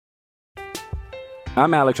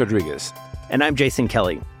I'm Alex Rodriguez. And I'm Jason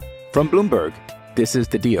Kelly. From Bloomberg, this is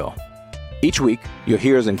The Deal. Each week, you'll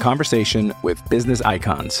hear us in conversation with business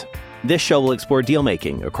icons. This show will explore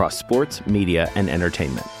deal-making across sports, media, and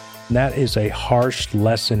entertainment. That is a harsh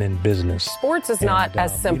lesson in business. Sports is not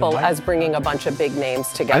as simple as bringing a bunch of big names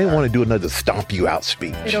together. I didn't want to do another stomp you out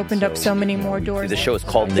speech. It opened up so many more doors. The show is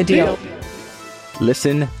called The Deal.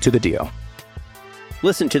 Listen to The Deal.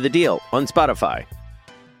 Listen to The Deal on Spotify.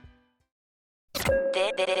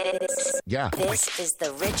 This is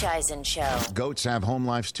the Rich Eisen Show. Goats have home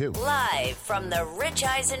lives too. Live from the Rich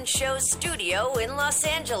Eisen Show studio in Los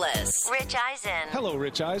Angeles. Rich Eisen. Hello,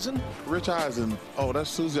 Rich Eisen. Rich Eisen. Oh, that's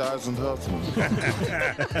Susie Eisen's husband.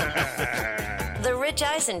 The Rich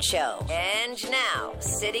Eisen Show. And now,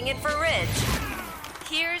 sitting in for Rich,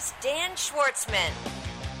 here's Dan Schwartzman.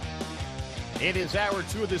 It is hour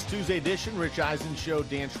 2 of this Tuesday edition. Rich Eisen Show.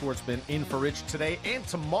 Dan Schwartzman in for Rich today and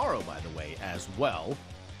tomorrow, by the way, as well.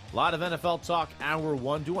 A lot of NFL talk, hour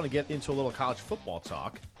 1. Do want to get into a little college football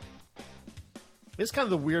talk. It's kind of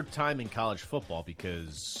the weird time in college football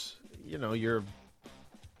because, you know, you're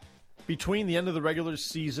between the end of the regular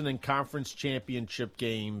season and conference championship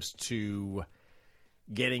games to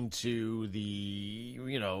getting to the,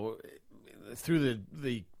 you know, through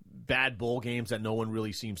the bad bowl games that no one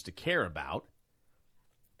really seems to care about.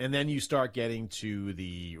 And then you start getting to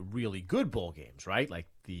the really good bowl games, right? Like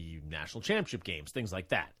the national championship games, things like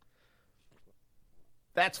that.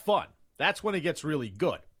 That's fun. That's when it gets really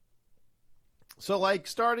good. So, like,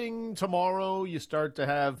 starting tomorrow, you start to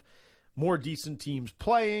have more decent teams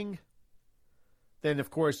playing. Then, of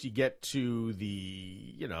course, you get to the,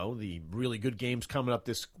 you know, the really good games coming up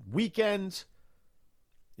this weekend.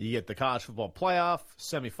 You get the college football playoff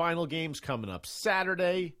semifinal games coming up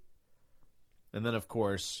Saturday. And then, of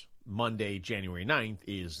course, Monday, January 9th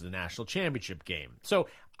is the national championship game. So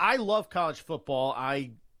I love college football.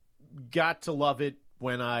 I got to love it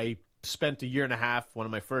when I spent a year and a half, one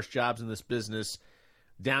of my first jobs in this business,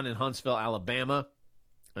 down in Huntsville, Alabama.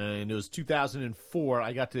 And it was 2004.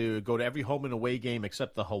 I got to go to every home and away game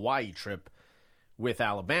except the Hawaii trip with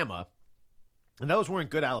Alabama. And those weren't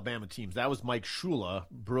good Alabama teams. That was Mike Shula,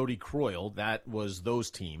 Brody Croyle. That was those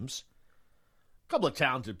teams. A couple of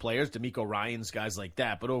talented players, D'Amico Ryans, guys like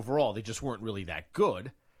that. But overall, they just weren't really that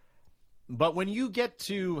good. But when you get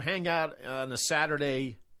to hang out on a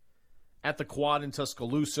Saturday at the Quad in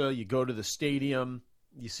Tuscaloosa, you go to the stadium,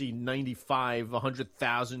 you see 95,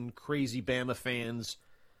 100,000 crazy Bama fans.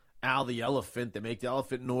 Al the Elephant, they make the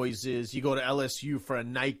elephant noises. You go to LSU for a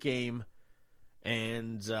night game,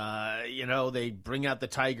 and, you know, they bring out the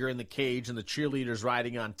tiger in the cage and the cheerleaders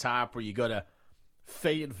riding on top. Or you go to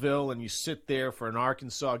Fayetteville and you sit there for an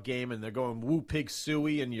Arkansas game and they're going woo pig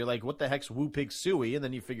suey, and you're like, what the heck's woo pig suey? And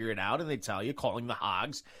then you figure it out and they tell you, calling the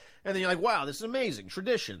Hogs. And then you're like, wow, this is amazing.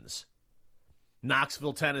 Traditions.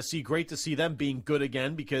 Knoxville, Tennessee, great to see them being good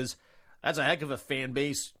again because that's a heck of a fan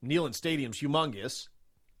base. Neyland Stadium's humongous.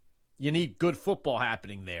 You need good football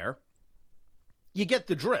happening there. You get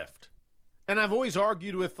the drift. And I've always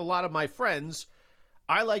argued with a lot of my friends,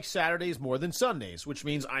 I like Saturdays more than Sundays, which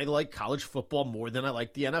means I like college football more than I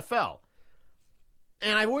like the NFL.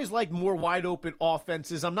 And I've always liked more wide-open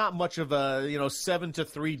offenses. I'm not much of a,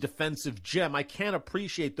 7-3 defensive gem. I can't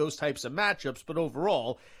appreciate those types of matchups, but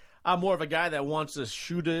overall, I'm more of a guy that wants to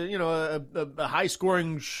shoot a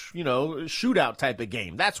high-scoring, shootout type of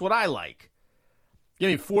game. That's what I like.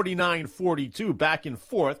 Give me 49-42 back and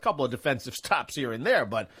forth, a couple of defensive stops here and there,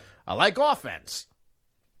 but I like offense.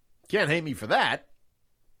 Can't hate me for that.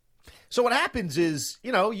 So what happens is,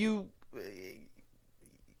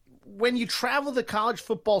 when you travel the college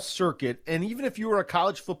football circuit, and even if you were a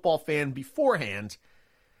college football fan beforehand,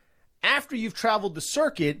 after you've traveled the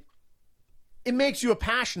circuit, it makes you a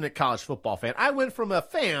passionate college football fan. I went from a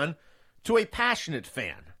fan to a passionate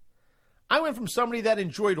fan. I went from somebody that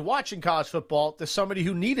enjoyed watching college football to somebody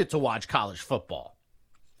who needed to watch college football.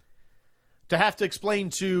 To have to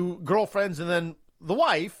explain to girlfriends and then the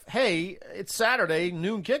wife, hey, it's Saturday,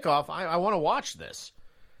 noon kickoff, I want to watch this.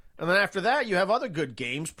 And then after that, you have other good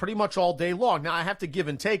games pretty much all day long. Now, I have to give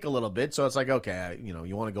and take a little bit, so it's like, okay,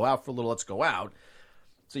 you want to go out for a little, let's go out.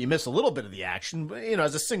 So you miss a little bit of the action. But,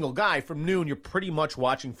 as a single guy, from noon, you're pretty much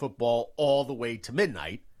watching football all the way to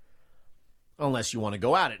midnight, unless you want to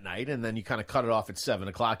go out at night, and then you kind of cut it off at 7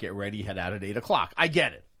 o'clock, get ready, head out at 8 o'clock. I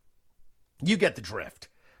get it. You get the drift.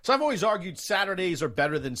 So I've always argued Saturdays are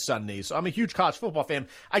better than Sundays. So I'm a huge college football fan.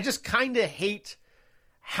 I just kind of hate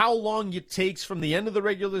how long it takes from the end of the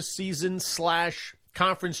regular season /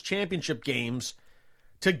 conference championship games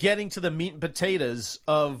to getting to the meat and potatoes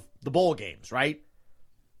of the bowl games, right?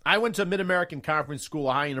 I went to a Mid-American Conference School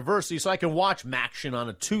of High University, so I can watch MACtion on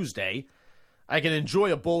a Tuesday. I can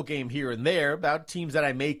enjoy a bowl game here and there about teams that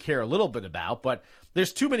I may care a little bit about, but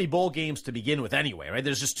there's too many bowl games to begin with anyway, right?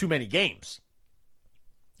 There's just too many games.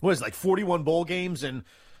 What is it, like 41 bowl games, and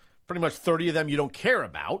pretty much 30 of them you don't care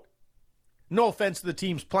about? No offense to the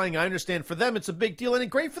teams playing. I understand for them it's a big deal, and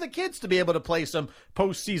it's great for the kids to be able to play some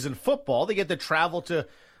postseason football. They get to travel to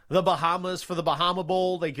the Bahamas for the Bahama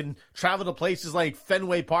Bowl. They can travel to places like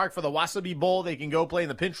Fenway Park for the Wasabi Bowl. They can go play in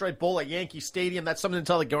the Pinstripe Bowl at Yankee Stadium. That's something to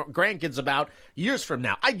tell the grandkids about years from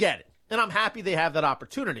now. I get it, and I'm happy they have that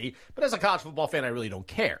opportunity, but as a college football fan, I really don't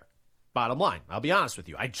care. Bottom line, I'll be honest with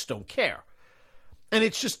you. I just don't care. And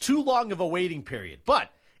it's just too long of a waiting period.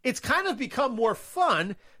 But it's kind of become more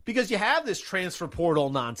fun because you have this transfer portal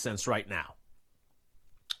nonsense right now.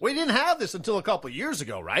 We didn't have this until a couple of years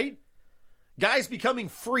ago, right? Guys becoming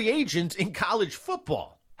free agents in college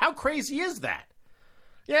football. How crazy is that?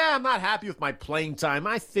 Yeah, I'm not happy with my playing time.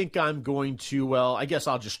 I think I'm going to, well, I guess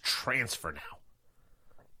I'll just transfer now.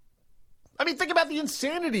 I mean, think about the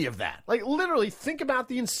insanity of that. Like, literally, think about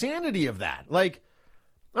the insanity of that. Like,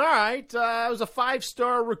 all right, I was a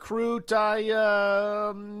 5-star recruit. I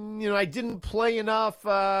didn't play enough.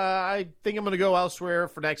 I think I'm going to go elsewhere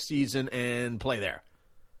for next season and play there.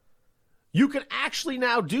 You can actually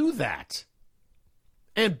now do that.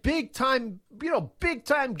 And big-time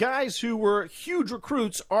guys who were huge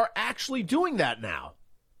recruits are actually doing that now.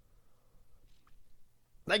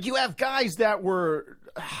 Like, you have guys that were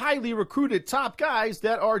highly recruited top guys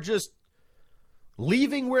that are just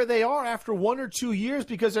leaving where they are after 1 or 2 years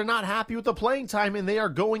because they're not happy with the playing time and they are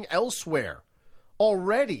going elsewhere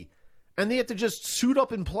already. And they have to just suit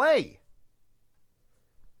up and play.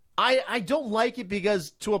 I don't like it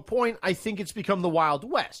because, to a point, I think it's become the Wild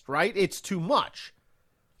West, right? It's too much.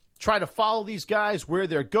 Try to follow these guys where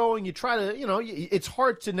they're going. You try to, it's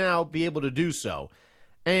hard to now be able to do so.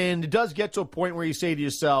 And it does get to a point where you say to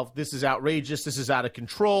yourself, this is outrageous. This is out of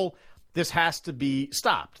control. This has to be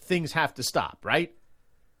stopped. Things have to stop, right?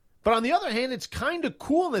 But on the other hand, it's kind of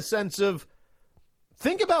cool in the sense of,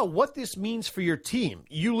 think about what this means for your team.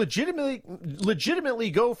 You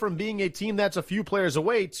legitimately go from being a team that's a few players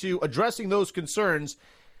away to addressing those concerns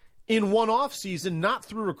in one offseason, not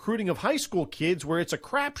through recruiting of high school kids where it's a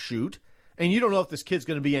crapshoot and you don't know if this kid's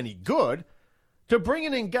going to be any good, to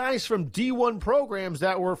bringing in guys from D1 programs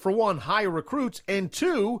that were, for one, high recruits, and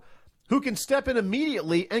two, who can step in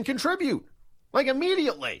immediately and contribute. Like,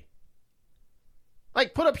 immediately.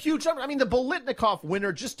 Like, put up huge numbers. I mean, the Bolitnikoff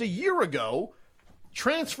winner just a year ago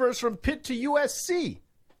transfers from Pitt to USC.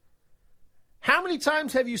 How many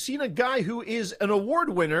times have you seen a guy who is an award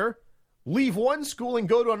winner leave one school and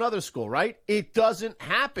go to another school, right? It doesn't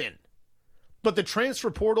happen. But the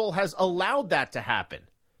transfer portal has allowed that to happen.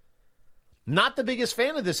 Not the biggest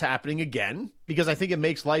fan of this happening again, because I think it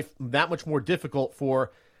makes life that much more difficult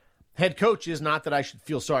for head coaches. Not that I should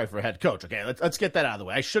feel sorry for a head coach. Okay, let's get that out of the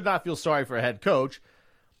way. I should not feel sorry for a head coach.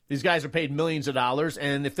 These guys are paid millions of dollars,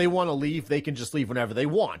 and if they want to leave, they can just leave whenever they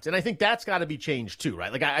want. And I think that's got to be changed too,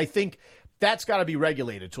 right? Like, I think that's got to be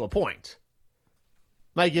regulated to a point.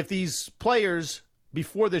 Like, if these players,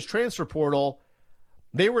 before this transfer portal,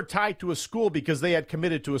 they were tied to a school because they had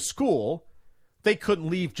committed to a school, they couldn't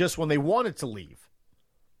leave just when they wanted to leave.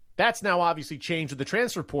 That's now obviously changed with the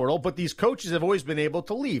transfer portal, but these coaches have always been able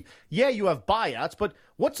to leave. Yeah, you have buyouts, but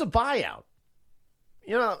what's a buyout?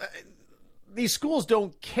 These schools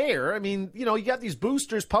don't care. I mean, you got these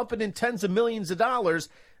boosters pumping in tens of millions of dollars.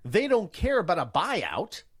 They don't care about a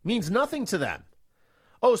buyout. It means nothing to them.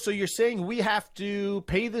 Oh, so you're saying we have to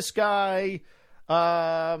pay this guy,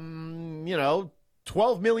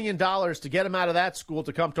 $12 million to get him out of that school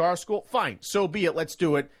to come to our school? Fine, so be it. Let's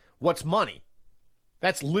do it. What's money?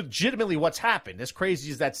 That's legitimately what's happened. As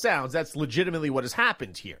crazy as that sounds, that's legitimately what has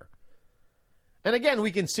happened here. And again,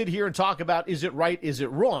 we can sit here and talk about, is it right, is it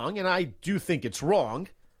wrong? And I do think it's wrong.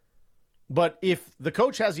 But if the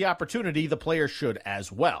coach has the opportunity, the player should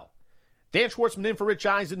as well. Dan Schwartzman in for Rich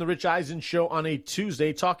Eisen, the Rich Eisen Show on a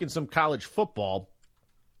Tuesday, talking some college football.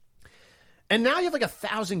 And now you have like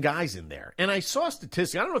 1,000 guys in there. And I saw a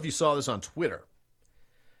statistic, I don't know if you saw this on Twitter,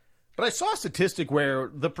 but I saw a statistic where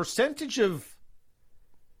the percentage of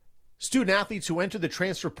student athletes who enter the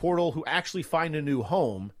transfer portal who actually find a new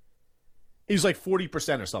home is like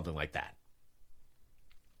 40% or something like that.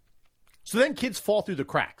 So then kids fall through the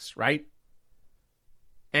cracks, right?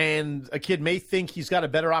 And a kid may think he's got a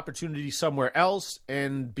better opportunity somewhere else,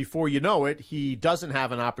 and before you know it, he doesn't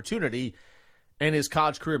have an opportunity, and his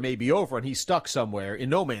college career may be over, and he's stuck somewhere in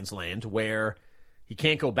no man's land where He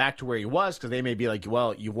can't go back to where he was because they may be like,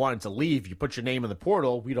 well, you wanted to leave. You put your name in the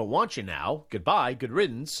portal. We don't want you now. Goodbye. Good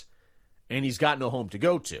riddance. And he's got no home to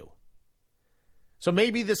go to. So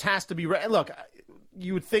maybe this has to be... Look,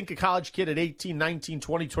 you would think a college kid at 18, 19,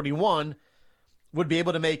 20, 21 would be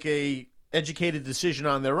able to make a educated decision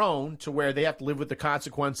on their own to where they have to live with the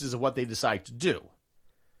consequences of what they decide to do.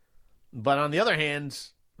 But on the other hand,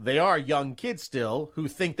 they are young kids still who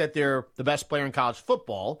think that they're the best player in college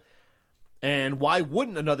football. And why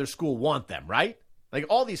wouldn't another school want them, right? Like,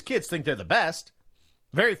 all these kids think they're the best.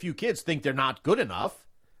 Very few kids think they're not good enough.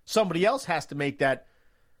 Somebody else has to make that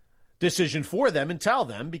decision for them and tell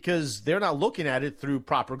them because they're not looking at it through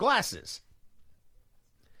proper glasses.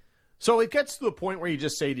 So it gets to a point where you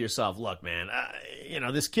just say to yourself, look, man,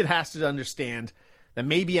 this kid has to understand that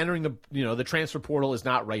maybe entering the transfer portal is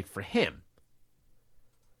not right for him.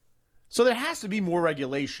 So there has to be more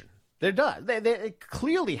regulation. There does. It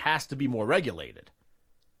clearly has to be more regulated.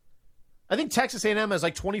 I think Texas A&M has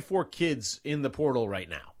like 24 kids in the portal right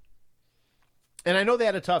now. And I know they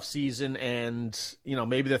had a tough season, and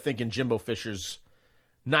maybe they're thinking Jimbo Fisher's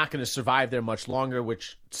not going to survive there much longer,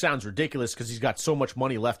 which sounds ridiculous because he's got so much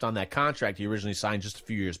money left on that contract he originally signed just a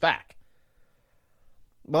few years back.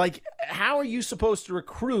 But, like, how are you supposed to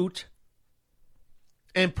recruit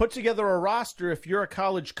and put together a roster if you're a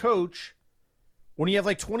college coach when you have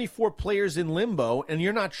like 24 players in limbo and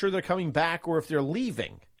you're not sure they're coming back or if they're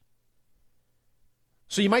leaving?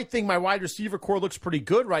 So you might think my wide receiver core looks pretty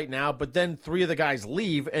good right now, but then 3 of the guys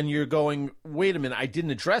leave and you're going, wait a minute, I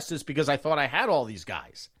didn't address this because I thought I had all these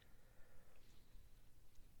guys.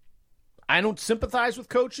 I don't sympathize with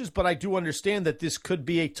coaches, but I do understand that this could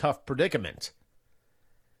be a tough predicament.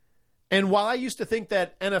 And while I used to think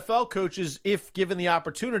that NFL coaches, if given the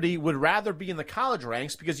opportunity, would rather be in the college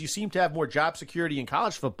ranks because you seem to have more job security in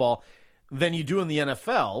college football than you do in the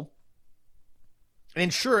NFL,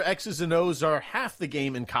 and sure, X's and O's are half the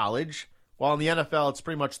game in college, while in the NFL it's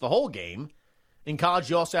pretty much the whole game. In college,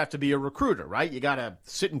 you also have to be a recruiter, right? You got to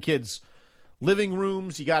sit in kids' living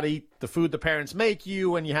rooms, you got to eat the food the parents make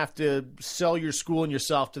you, and you have to sell your school and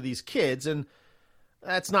yourself to these kids, and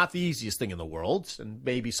that's not the easiest thing in the world. And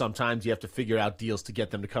maybe sometimes you have to figure out deals to get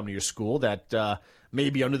them to come to your school that may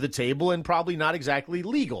be under the table and probably not exactly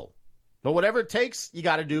legal. But whatever it takes, you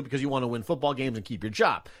got to do because you want to win football games and keep your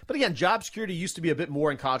job. But again, job security used to be a bit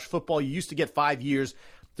more in college football. You used to get 5 years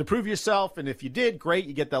to prove yourself, and if you did, great,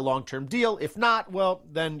 you get that long-term deal. If not, well,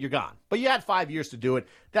 then you're gone. But you had 5 years to do it.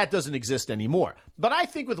 That doesn't exist anymore. But I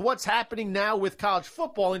think with what's happening now with college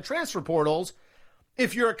football and transfer portals,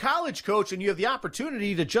 if you're a college coach and you have the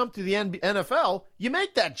opportunity to jump to the NFL, you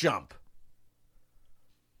make that jump.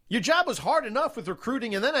 Your job was hard enough with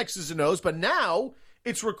recruiting and then X's and O's, but now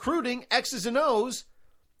it's recruiting, X's and O's,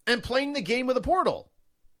 and playing the game of the portal.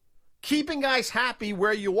 Keeping guys happy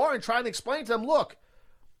where you are and trying to explain to them, look,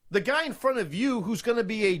 the guy in front of you who's going to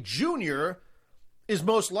be a junior is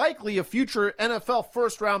most likely a future NFL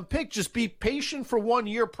first-round pick. Just be patient for 1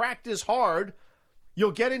 year, practice hard. You'll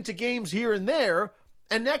get into games here and there,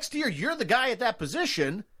 and next year you're the guy at that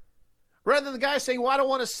position, rather than the guy saying, well, I don't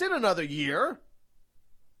want to sit another year.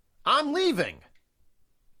 I'm leaving.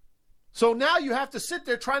 So now you have to sit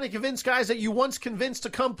there trying to convince guys that you once convinced to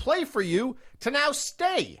come play for you to now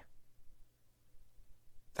stay.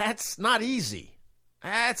 That's not easy.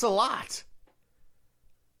 That's a lot.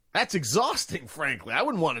 That's exhausting, frankly. I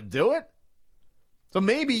wouldn't want to do it. So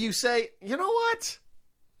maybe you say, you know what?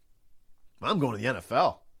 I'm going to the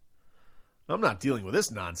NFL. I'm not dealing with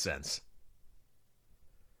this nonsense.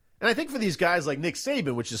 And I think for these guys like Nick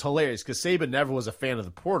Saban, which is hilarious because Saban never was a fan of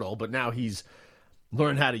the portal, but now he's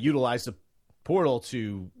learned how to utilize the portal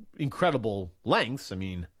to incredible lengths. I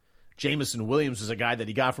mean, Jamison Williams was a guy that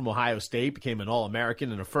he got from Ohio State, became an All-American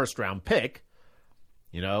and a first-round pick.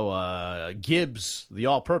 Gibbs, the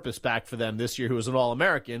all-purpose back for them this year, who was an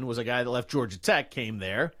All-American, was a guy that left Georgia Tech, came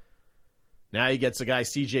there. Now he gets a guy,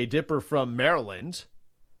 C.J. Dipper, from Maryland.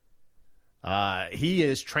 He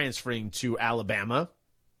is transferring to Alabama.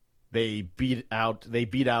 They beat out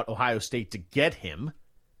Ohio State to get him.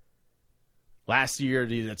 Last year, at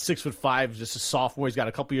 6'5", just a sophomore, he's got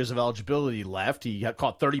a couple years of eligibility left. He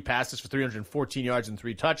caught 30 passes for 314 yards and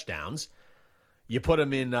 3 touchdowns. You put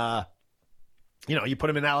him in,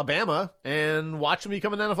 Alabama and watch him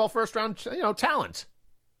become an NFL first-round, talent.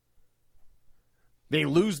 They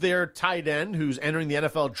lose their tight end who's entering the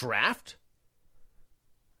NFL draft.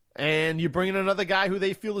 And you bring in another guy who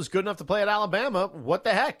they feel is good enough to play at Alabama. What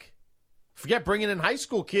the heck? Forget bringing in high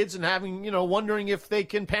school kids and having, wondering if they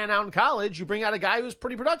can pan out in college. You bring out a guy who's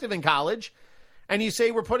pretty productive in college, and you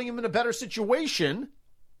say we're putting him in a better situation,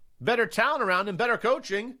 better talent around him, better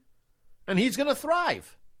coaching, and he's going to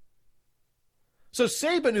thrive. So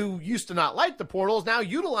Saban, who used to not like the portal, is now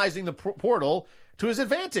utilizing the portal to his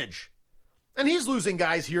advantage. And he's losing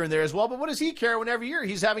guys here and there as well, but what does he care when every year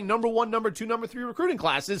he's having number 1, number 2, number 3 recruiting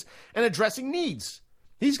classes and addressing needs?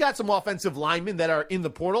 He's got some offensive linemen that are in the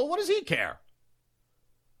portal. What does he care?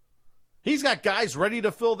 He's got guys ready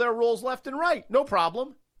to fill their roles left and right. No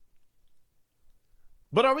problem.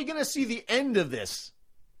 But are we going to see the end of this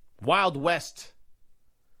Wild West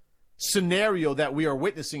scenario that we are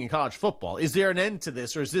witnessing in college football? Is there an end to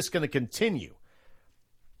this, or is this going to continue?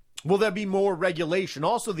 Will there be more regulation?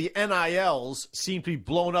 Also, the NILs seem to be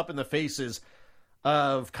blown up in the faces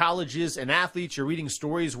of colleges and athletes. You're reading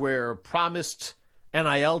stories where promised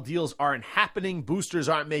NIL deals aren't happening, boosters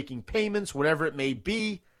aren't making payments, whatever it may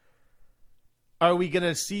be. Are we going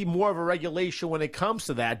to see more of a regulation when it comes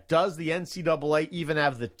to that? Does the NCAA even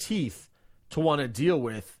have the teeth to want to deal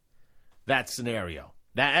with that scenario?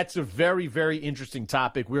 That's a very, very interesting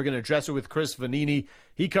topic. We're going to address it with Chris Vanini.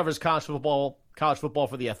 He covers college football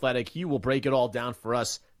for The Athletic. He will break it all down for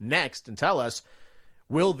us next and tell us,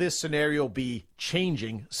 will this scenario be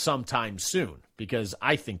changing sometime soon? Because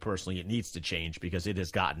I think personally it needs to change because it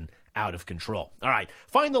has gotten out of control. All right.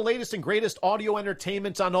 Find the latest and greatest audio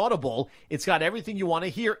entertainment on Audible. It's got everything you want to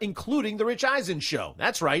hear, including The Rich Eisen Show.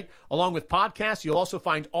 That's right. Along with podcasts, you'll also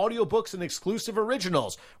find audiobooks and exclusive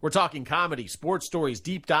originals. We're talking comedy, sports stories,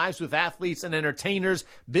 deep dives with athletes and entertainers,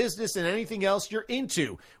 business, and anything else you're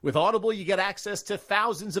into. With Audible, you get access to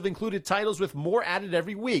thousands of included titles with more added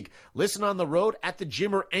every week. Listen on the road, at the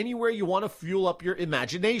gym, or anywhere you want to fuel up your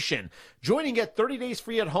imagination. Joining get 30 days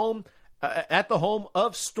free at home. At the home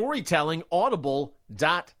of storytelling,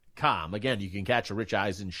 audible.com. Again, you can catch a Rich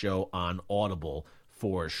Eisen show on Audible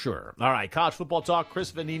for sure. All right, college football talk.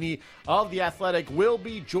 Chris Vanini of The Athletic will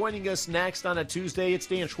be joining us next on a Tuesday. It's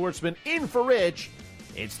Dan Schwartzman in for Rich.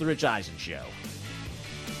 It's the Rich Eisen Show.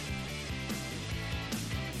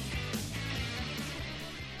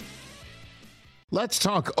 Let's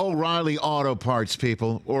talk O'Reilly Auto Parts,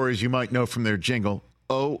 people, or as you might know from their jingle,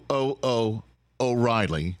 O-O-O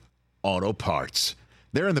O'Reilly Auto Parts.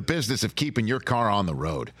 They're in the business of keeping your car on the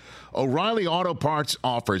road. O'Reilly Auto Parts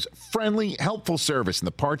offers friendly, helpful service and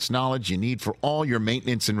the parts knowledge you need for all your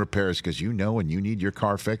maintenance and repairs, because you know when you need your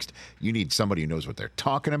car fixed, you need somebody who knows what they're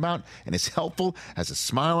talking about and is helpful, has a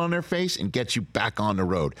smile on their face, and gets you back on the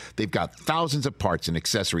road. They've got thousands of parts and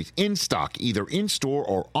accessories in stock, either in-store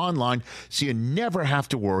or online, so you never have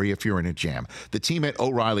to worry if you're in a jam. The team at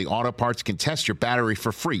O'Reilly Auto Parts can test your battery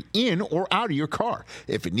for free in or out of your car.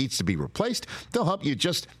 If it needs to be replaced, they'll help you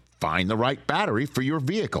just find the right battery for your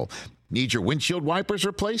vehicle. Need your windshield wipers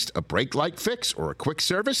replaced, a brake light fix, or a quick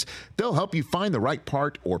service? They'll help you find the right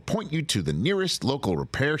part or point you to the nearest local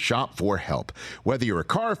repair shop for help. Whether you're a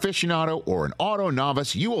car aficionado or an auto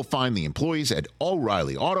novice, you will find the employees at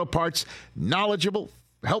O'Reilly Auto Parts knowledgeable,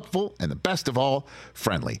 helpful, and the best of all,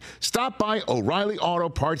 friendly. Stop by O'Reilly Auto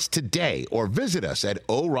Parts today or visit us at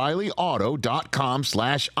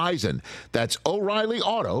O'ReillyAuto.com/Eisen. That's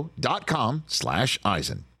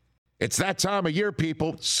O'ReillyAuto.com/Eisen. It's that time of year,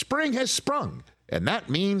 people. Spring has sprung, and that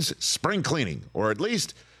means spring cleaning, or at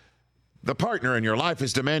least the partner in your life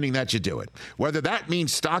is demanding that you do it. Whether that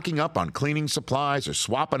means stocking up on cleaning supplies or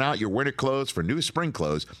swapping out your winter clothes for new spring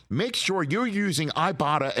clothes, make sure you're using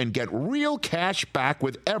Ibotta and get real cash back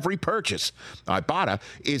with every purchase. Ibotta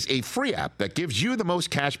is a free app that gives you the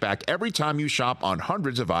most cash back every time you shop on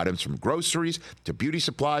hundreds of items, from groceries to beauty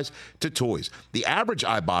supplies to toys. The average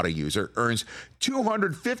Ibotta user earns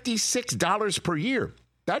 $256 per year.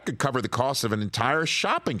 That could cover the cost of an entire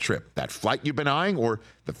shopping trip, that flight you've been eyeing, or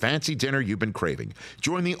the fancy dinner you've been craving.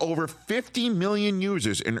 Join the over 50 million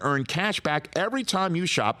users and earn cash back every time you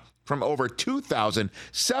shop from over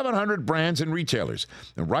 2,700 brands and retailers.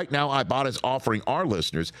 And right now, Ibotta is offering our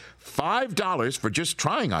listeners $5 for just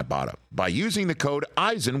trying Ibotta by using the code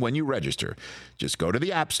Eisen when you register. Just go to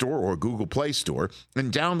the App Store or Google Play Store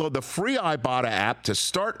and download the free Ibotta app to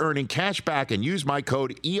start earning cash back and use my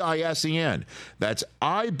code EISEN. That's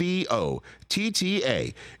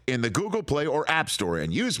IBOTTA in the Google Play or App Store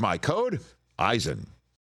and use my code Eisen.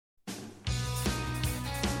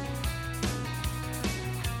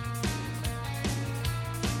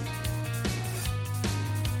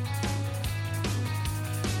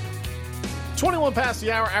 $21 past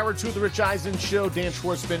the hour, hour 2 of the Rich Eisen Show. Dan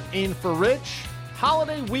Schwartzman in for Rich.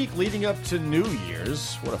 Holiday week leading up to New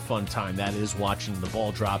Year's. What a fun time that is, watching the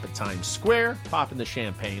ball drop at Times Square, popping the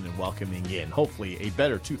champagne and welcoming in, hopefully, a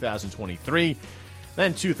better 2023.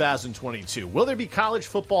 Then 2022. Will there be college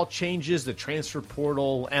football changes, the transfer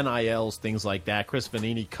portal, NILs, things like that? Chris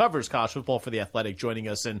Vanini covers college football for The Athletic, joining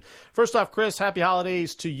us. And first off, Chris, happy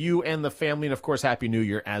holidays to you and the family, and of course, happy New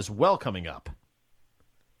Year as well coming up.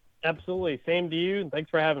 Absolutely. Same to you. Thanks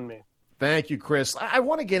for having me. Thank you, Chris. I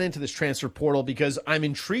want to get into this transfer portal because I'm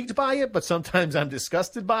intrigued by it, but sometimes I'm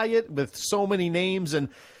disgusted by it with so many names and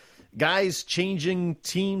guys changing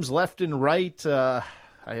teams left and right.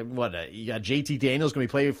 You got JT Daniels going to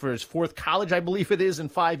be playing for his fourth college, I believe it is, in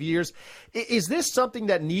 5 years. Is this something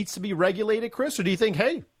that needs to be regulated, Chris, or do you think,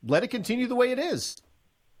 hey, let it continue the way it is?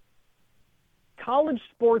 College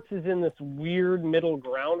sports is in this weird middle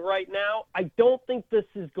ground right now. I don't think this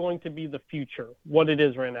is going to be the future, what it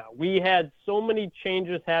is right now. We had so many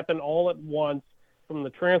changes happen all at once, from the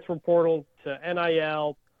transfer portal to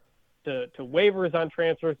NIL to waivers on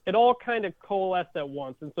transfers. It all kind of coalesced at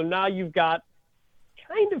once. And so now you've got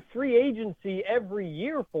kind of free agency every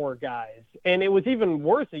year for guys. And it was even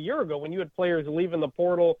worse a year ago when you had players leaving the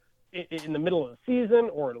portal in the middle of the season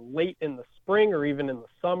or late in the spring or even in the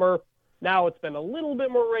summer. Now it's been a little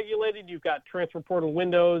bit more regulated. You've got transfer portal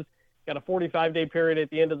windows, got a 45-day period at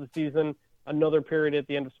the end of the season, another period at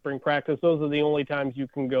the end of spring practice. Those are the only times you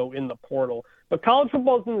can go in the portal. But college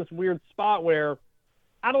football is in this weird spot where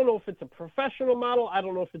I don't know if it's a professional model. I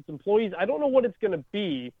don't know if it's employees. I don't know what it's going to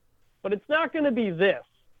be. But it's not going to be this,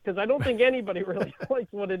 because I don't think anybody really likes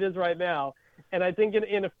what it is right now. And I think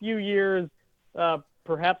in a few years,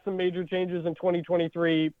 perhaps some major changes in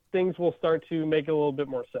 2023, things will start to make a little bit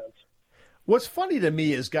more sense. What's funny to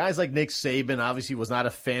me is guys like Nick Saban obviously was not a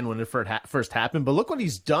fan when it first happened, but look what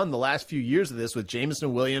he's done the last few years of this with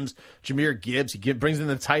Jamison Williams, Jahmyr Gibbs. He brings in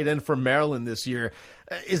the tight end from Maryland this year.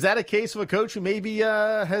 Is that a case of a coach who maybe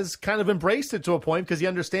has kind of embraced it to a point because he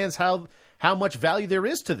understands how much value there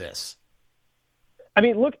is to this? I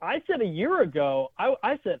mean, look, I said a year ago,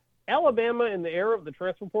 I said Alabama in the era of the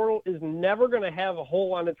transfer portal is never going to have a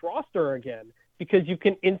hole on its roster again because you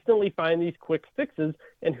can instantly find these quick fixes,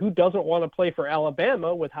 and who doesn't want to play for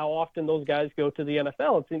Alabama with how often those guys go to the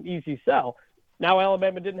NFL? It's an easy sell. Now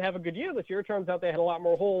Alabama didn't have a good year this year. It turns out they had a lot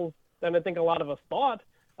more holes than I think a lot of us thought,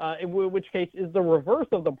 in which case is the reverse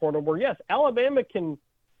of the portal where, yes, Alabama can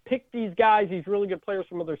pick these guys, these really good players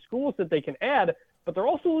from other schools that they can add, but they're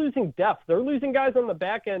also losing depth. They're losing guys on the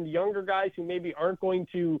back end, younger guys who maybe aren't going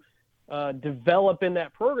to develop in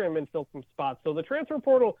that program and fill some spots. So the transfer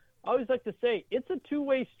portal, I always like to say, it's a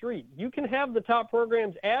two-way street. You can have the top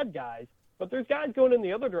programs add guys, but there's guys going in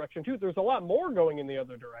the other direction too. There's a lot more going in the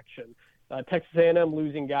other direction. Texas A&M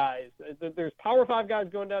losing guys. There's Power 5 guys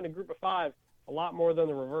going down to Group of 5, a lot more than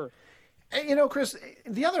the reverse. You know, Chris,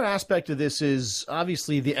 the other aspect of this is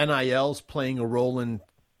obviously the NILs playing a role in,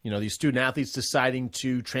 these student athletes deciding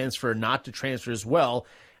to transfer, not to transfer as well.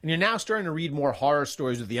 And you're now starting to read more horror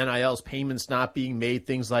stories with the NILs, payments not being made,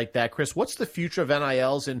 things like that. Chris, what's the future of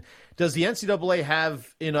NILs, and does the NCAA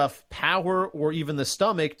have enough power or even the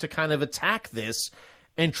stomach to kind of attack this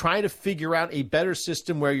and try to figure out a better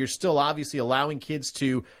system where you're still obviously allowing kids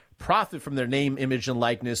to profit from their name, image, and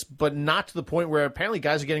likeness, but not to the point where apparently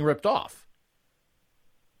guys are getting ripped off?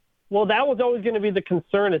 Well, that was always going to be the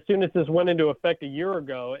concern as soon as this went into effect a year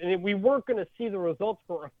ago. And we weren't going to see the results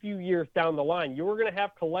for a few years down the line. You were going to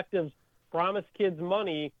have collectives promise kids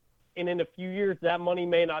money, and in a few years that money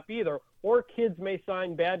may not be there. Or kids may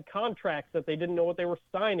sign bad contracts that they didn't know what they were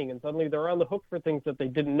signing, and suddenly they're on the hook for things that they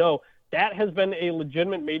didn't know. That has been a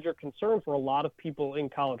legitimate major concern for a lot of people in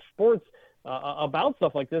college sports about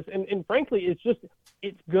stuff like this. And frankly,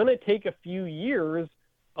 it's going to take a few years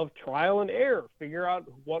of trial and error, figure out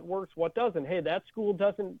what works, what doesn't. Hey, that school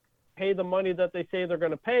doesn't pay the money that they say they're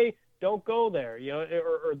going to pay. Don't go there.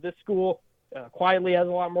 Or this school quietly has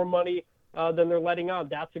a lot more money than they're letting on.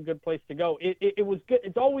 That's a good place to go. It was good.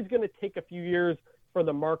 It's always going to take a few years for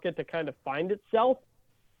the market to kind of find itself.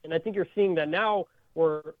 And I think you're seeing that now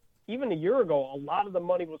where even a year ago, a lot of the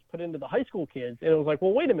money was put into the high school kids. And it was like,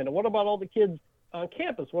 well, wait a minute. What about all the kids on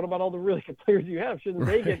campus? What about all the really good players you have? Shouldn't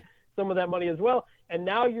they get some of that money as well? And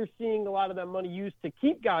now you're seeing a lot of that money used to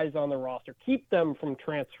keep guys on the roster, keep them from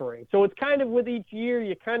transferring. So it's kind of with each year,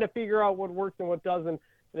 you kind of figure out what works and what doesn't,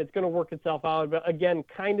 and it's going to work itself out. But again,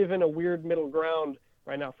 kind of in a weird middle ground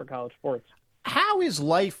right now for college sports. How is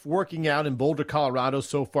life working out in Boulder, Colorado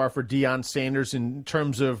so far for Deion Sanders in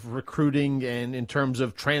terms of recruiting and in terms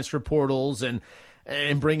of transfer portals and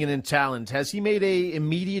bringing in talent? Has he made a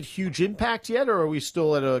immediate huge impact yet, or are we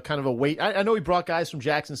still at a kind of a wait? I know he brought guys from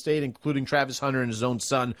Jackson State, including Travis Hunter and his own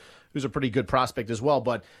son, who's a pretty good prospect as well.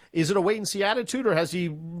 But is it a wait-and-see attitude, or has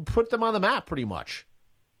he put them on the map pretty much?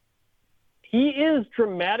 He is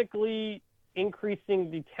dramatically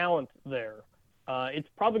increasing the talent there. It's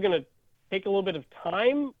probably going to take a little bit of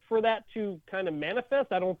time for that to kind of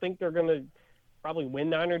manifest. I don't think they're going to probably win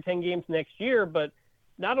 9 or 10 games next year, but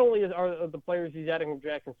not only are the players he's adding from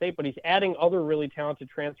Jackson State, but he's adding other really talented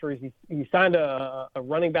transfers. He signed a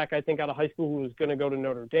running back, I think, out of high school who was going to go to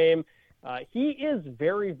Notre Dame. He is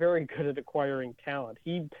very, very good at acquiring talent.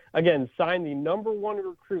 He, again, signed the number 1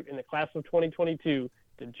 recruit in the class of 2022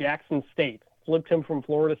 to Jackson State, flipped him from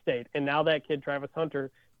Florida State, and now that kid, Travis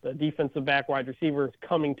Hunter, the defensive back wide receiver, is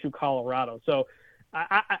coming to Colorado. So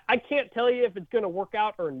I can't tell you if it's going to work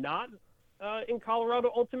out or not in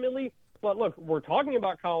Colorado ultimately. But look, we're talking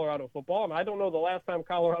about Colorado football, and I don't know the last time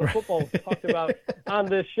Colorado football was talked about on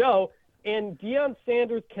this show. And Deion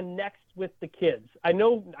Sanders connects with the kids. I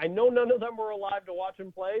know none of them were alive to watch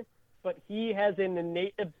him play, but he has an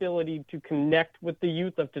innate ability to connect with the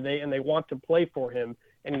youth of today, and they want to play for him.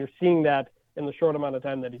 And you're seeing that in the short amount of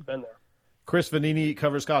time that he's been there. Chris Vanini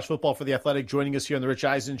covers college football for The Athletic, joining us here on the Rich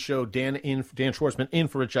Eisen Show. Dan Schwartzman in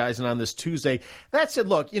for Rich Eisen on this Tuesday. That said,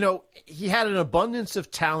 look, he had an abundance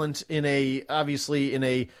of talent obviously in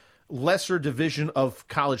a lesser division of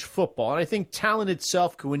college football. And I think talent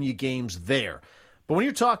itself can win you games there. But when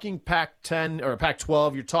you're talking Pac-10 or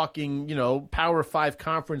Pac-12, you're talking, Power 5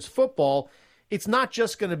 conference football, it's not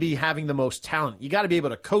just going to be having the most talent. You got to be able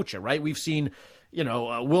to coach it, right? We've seen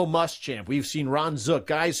Will Muschamp. We've seen Ron Zook,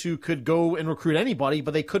 guys who could go and recruit anybody,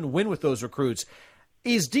 but they couldn't win with those recruits.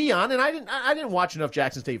 Is Deion, and I didn't watch enough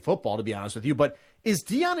Jackson State football, to be honest with you, but is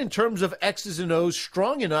Deion, in terms of X's and O's,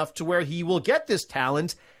 strong enough to where he will get this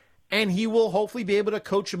talent and he will hopefully be able to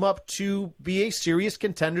coach him up to be a serious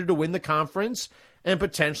contender to win the conference and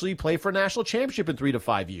potentially play for a national championship in 3 to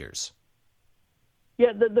 5 years?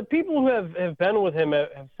 Yeah, the people who have been with him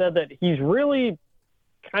have said that he's really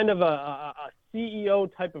kind of a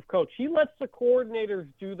CEO type of coach. He lets the coordinators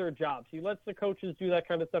do their jobs. He lets the coaches do that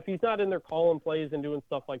kind of stuff. He's not in there calling plays and doing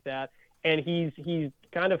stuff like that. And he's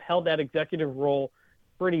kind of held that executive role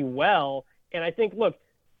pretty well. And I think, look,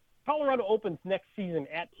 Colorado opens next season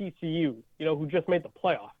at TCU, who just made the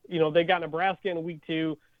playoff. They got Nebraska in week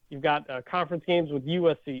 2. You've got conference games with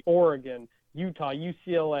USC, Oregon, Utah,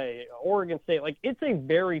 UCLA, Oregon State. Like, it's a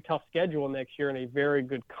very tough schedule next year and a very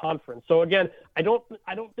good conference. So again, I don't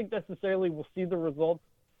think necessarily we'll see the results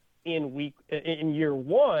in year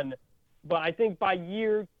 1, but I think by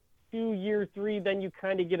year 2, year 3, then you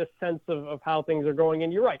kind of get a sense of how things are going.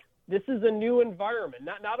 And you're right, this is a new environment.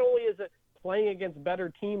 Not only is it playing against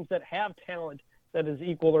better teams that have talent that is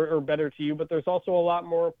equal or better to you, but there's also a lot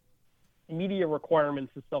more media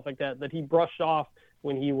requirements and stuff like that he brushed off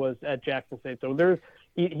when he was at Jackson State. So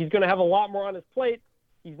he's going to have a lot more on his plate.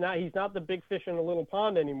 He's not the big fish in a little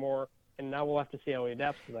pond anymore, and now we'll have to see how he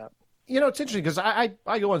adapts to that. It's interesting because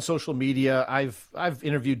I go on social media. I've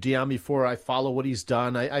interviewed Deion before. I follow what he's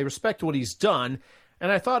done. I respect what he's done,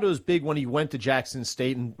 and I thought it was big when he went to Jackson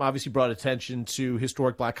State and obviously brought attention to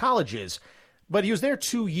historic black colleges. But he was there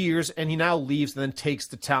 2 years, and he now leaves and then takes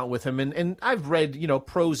the talent with him. And I've read,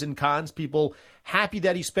 pros and cons, people happy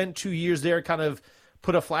that he spent 2 years there, kind of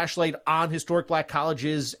put a flashlight on historic black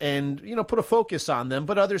colleges and, put a focus on them.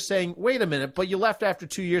 But others saying, wait a minute, but you left after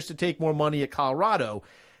 2 years to take more money at Colorado.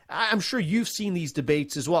 I'm sure you've seen these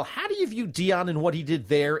debates as well. How do you view Deion and what he did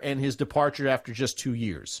there and his departure after just 2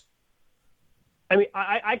 years? I mean,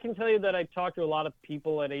 I can tell you that I talked to a lot of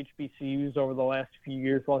people at HBCUs over the last few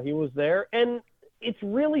years while he was there, and it's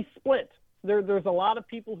really split. There's a lot of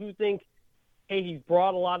people who think, hey, he's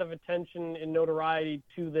brought a lot of attention and notoriety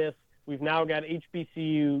to this. We've now got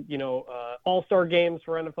HBCU, all-star games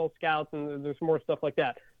for NFL scouts, and there's more stuff like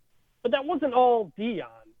that. But that wasn't all Deion.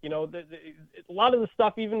 A lot of the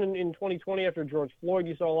stuff, even in 2020 after George Floyd,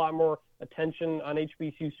 you saw a lot more attention on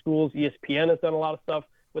HBCU schools. ESPN has done a lot of stuff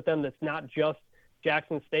with them that's not just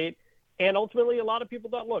Jackson State. And ultimately, a lot of people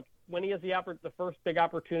thought, look, when he has the first big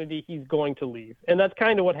opportunity, he's going to leave. And that's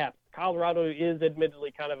kind of what happened. Colorado is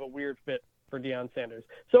admittedly kind of a weird fit for Deion Sanders.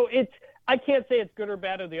 So I can't say it's good or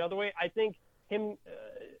bad or the other way. I think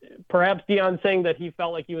perhaps Deion saying that he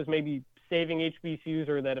felt like he was maybe saving HBCUs,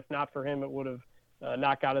 or that if not for him, it would have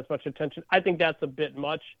not got as much attention. I think that's a bit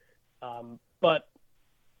much. But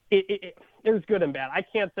there's good and bad. I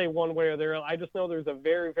can't say one way or the other. I just know there's a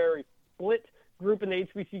very, very split group in the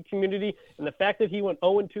HBCU community, and the fact that he went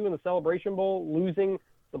 0-2 in the Celebration Bowl, losing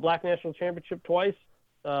the Black National Championship twice,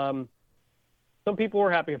 some people were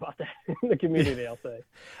happy about that in the community, I'll say.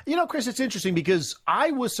 Chris, it's interesting because I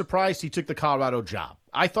was surprised he took the Colorado job.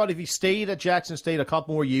 I thought if he stayed at Jackson State a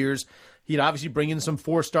couple more years, he'd obviously bring in some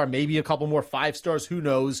 4-star, maybe a couple more 5 stars, who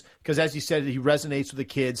knows, because as you said, he resonates with the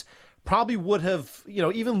kids. probably would have,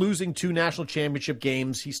 even losing 2 national championship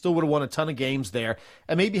games, he still would have won a ton of games there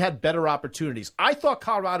and maybe had better opportunities. I thought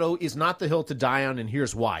Colorado is not the hill to die on, and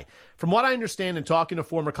here's why. From what I understand in talking to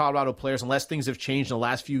former Colorado players, unless things have changed in the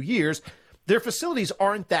last few years, their facilities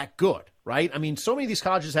aren't that good, right? I mean, so many of these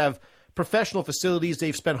colleges have professional facilities.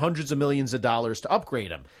 They've spent hundreds of millions of dollars to upgrade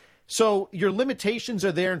them. So your limitations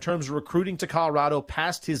are there in terms of recruiting to Colorado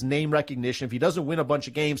past his name recognition. If he doesn't win a bunch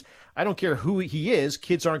of games, I don't care who he is,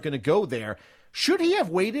 kids aren't going to go there. Should he have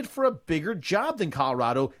waited for a bigger job than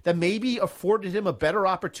Colorado that maybe afforded him a better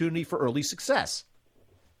opportunity for early success?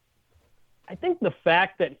 I think the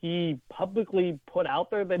fact that he publicly put out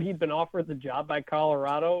there that he'd been offered the job by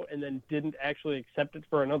Colorado and then didn't actually accept it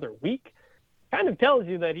for another week kind of tells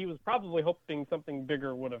you that he was probably hoping something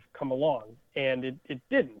bigger would have come along, and it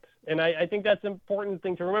didn't. And I think that's an important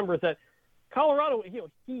thing to remember is that Colorado,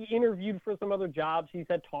 he interviewed for some other jobs. He's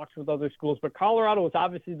had talks with other schools, but Colorado is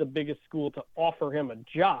obviously the biggest school to offer him a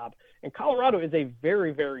job. And Colorado is a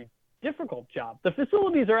very, very difficult job. The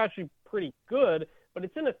facilities are actually pretty good, but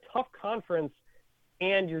it's in a tough conference,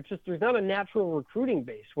 and there's not a natural recruiting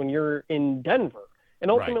base when you're in Denver. And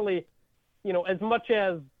ultimately, as much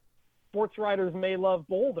as sports writers may love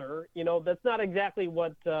Boulder, that's not exactly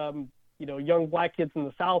what, young black kids in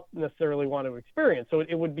the South necessarily want to experience. So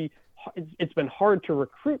it's been hard to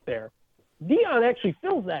recruit there. Deion actually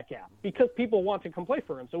fills that gap because people want to come play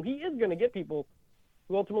for him. So he is going to get people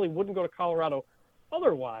who ultimately wouldn't go to Colorado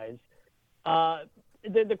otherwise.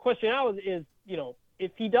 The question now is,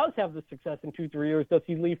 if he does have the success in 2-3 years, does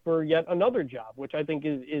he leave for yet another job, which I think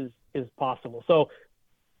is possible. So,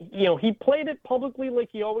 he played it publicly like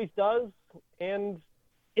he always does, and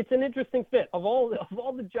it's an interesting fit. Of all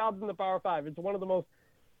the jobs in the Power Five, it's one of the most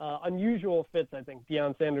unusual fits, I think,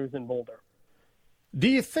 Deion Sanders in Boulder. Do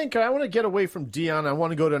you think, I want to get away from Deion, I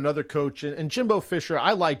want to go to another coach, and Jimbo Fisher,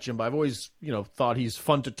 I like Jimbo. I've always, thought he's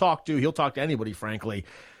fun to talk to. He'll talk to anybody, frankly.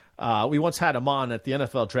 We once had him on at the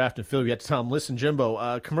NFL draft in Philly. We had to tell him, listen,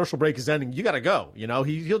 Jimbo, commercial break is ending. You got to go.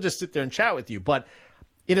 He'll just sit there and chat with you. But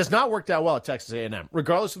it has not worked out well at Texas A&M.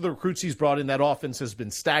 Regardless of the recruits he's brought in, that offense has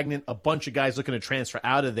been stagnant. A bunch of guys looking to transfer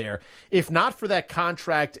out of there. If not for that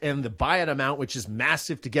contract and the buyout amount, which is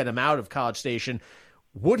massive to get him out of College Station,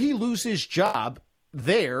 would he lose his job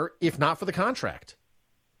there if not for the contract?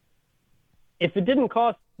 If it didn't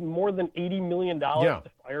cost more than $80 million to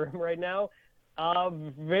fire him right now,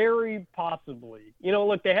 very possibly.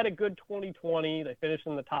 Look, they had a good 2020. They finished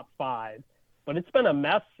in the top 5, but it's been a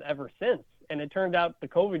mess ever since. And it turned out the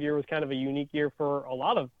COVID year was kind of a unique year for a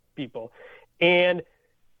lot of people. And,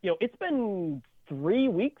 it's been 3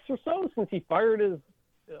 weeks or so since he fired his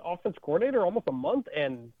offense coordinator, almost a month,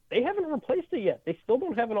 and they haven't replaced it yet. They still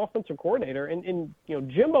don't have an offensive coordinator. And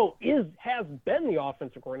Jimbo has been the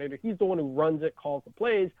offensive coordinator. He's the one who runs it, calls the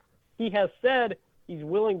plays. He has said he's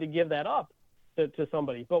willing to give that up to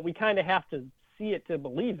somebody, but we kind of have to see it to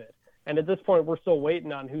believe it. And at this point, we're still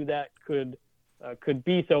waiting on who that could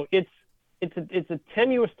be. So it's a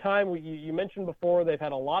tenuous time. You mentioned before they've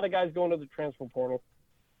had a lot of guys going to the transfer portal,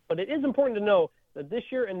 but it is important to know that this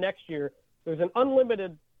year and next year there's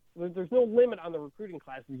no limit on the recruiting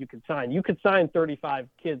classes you could sign. You could sign 35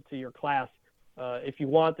 kids to your class if you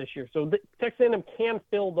want this year. So Texas A&M can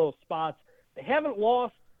fill those spots. They haven't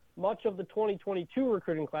lost much of the 2022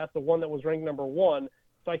 recruiting class, the one that was ranked number 1.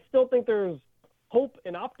 So I still think there's hope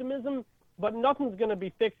and optimism, but nothing's going to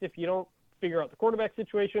be fixed if you don't figure out the quarterback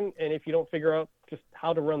situation and if you don't figure out just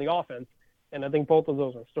how to run the offense. And I think both of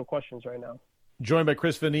those are still questions right now. Joined by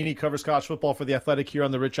Chris Vanini, covers college football for The Athletic here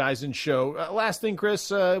on the Rich Eisen Show. Last thing,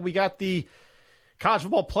 Chris, we got the college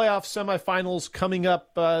football playoff semifinals coming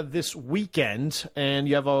up this weekend, and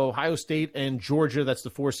you have Ohio State and Georgia. That's the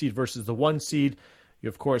 4 seed versus the 1 seed. You,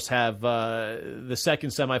 of course, have the second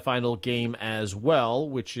semifinal game as well,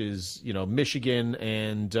 which is, Michigan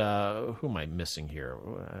and who am I missing here?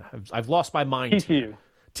 I've lost my mind.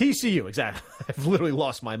 TCU, exactly. I've literally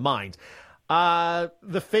lost my mind.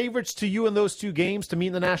 The favorites to you in those 2 games to meet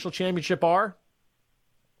in the national championship are?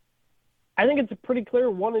 I think it's a pretty clear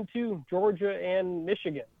 1 and 2, Georgia and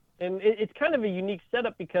Michigan. And it's kind of a unique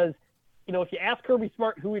setup because, if you ask Kirby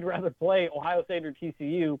Smart who he'd rather play, Ohio State or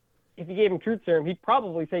TCU, if you gave him truth serum, he'd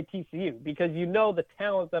probably say TCU because the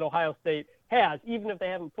talent that Ohio State has, even if they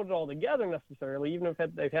haven't put it all together necessarily, even if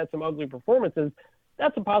they've had some ugly performances,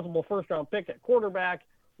 that's a possible first-round pick at quarterback.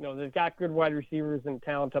 They've got good wide receivers and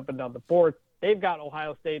talent up and down the board. They've got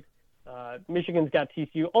Ohio State. Michigan's got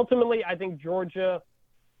TCU. Ultimately, I think Georgia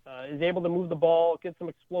is able to move the ball, get some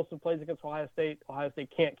explosive plays against Ohio State. Ohio State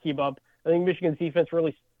can't keep up. I think Michigan's defense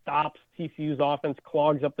really stops TCU's offense,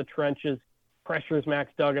 clogs up the trenches, pressures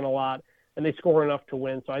Max Duggan a lot. and they score enough to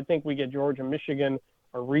win. So I think we get Georgia, Michigan,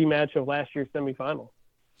 a rematch of last year's semifinal.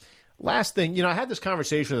 Last thing, I had this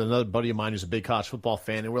conversation with another buddy of mine who's a big college football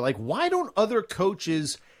fan, and we're like, why don't other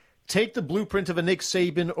coaches take the blueprint of a Nick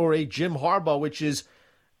Saban or a Jim Harbaugh, which is,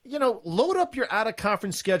 load up your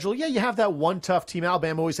out-of-conference schedule. Yeah, you have that one tough team.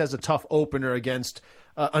 Alabama always has a tough opener against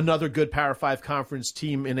another good Power 5 conference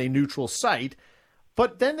team in a neutral site.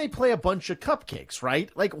 But then they play a bunch of cupcakes, right?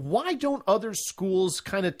 Like, why don't other schools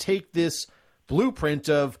kind of take this blueprint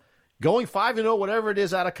of going 5-0, whatever it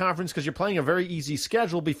is, out of conference, because you're playing a very easy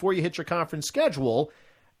schedule before you hit your conference schedule,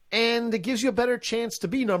 and it gives you a better chance to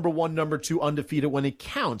be number 1, number 2, undefeated when it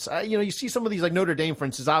counts. You see some of these, like Notre Dame, for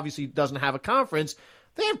instance, obviously doesn't have a conference.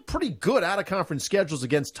 They have pretty good out-of-conference schedules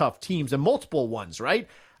against tough teams, and multiple ones, right?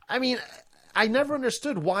 I mean, I never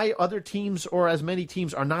understood why other teams or as many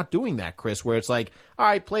teams are not doing that, Chris, where it's like, all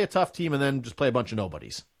right, play a tough team and then just play a bunch of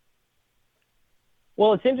nobodies.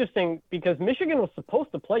 Well, it's interesting because Michigan was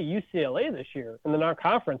supposed to play UCLA this year in the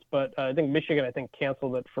non-conference, but I think Michigan,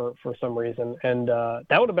 canceled it for some reason. And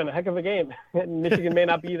that would have been a heck of a game. Michigan may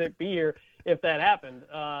not be here if that happened.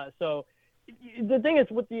 So the thing is,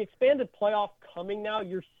 with the expanded playoff coming now,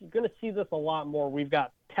 you're going to see this a lot more. We've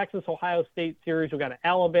got Texas-Ohio State series. We've got an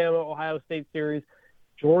Alabama-Ohio State series.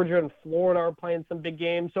 Georgia and Florida are playing some big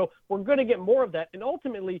games. So we're going to get more of that. And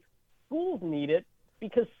ultimately, schools need it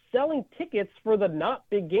because selling tickets for the not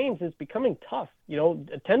big games is becoming tough.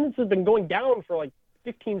 Attendance has been going down for like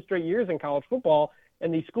 15 straight years in college football,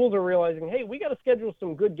 and these schools are realizing, hey, we got to schedule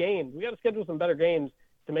some good games. We got to schedule some better games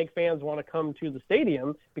to make fans want to come to the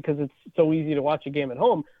stadium because it's so easy to watch a game at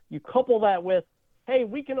home. You couple that with, hey,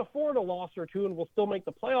 we can afford a loss or two and we'll still make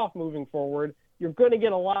the playoff moving forward. You're going to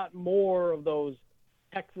get a lot more of those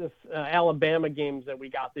Texas, Alabama games that we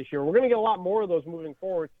got this year. We're going to get a lot more of those moving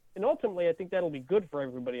forward. And ultimately, I think that'll be good for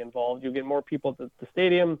everybody involved. You'll get more people at the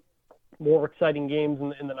stadium, more exciting games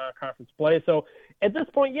in the non-conference play. So at this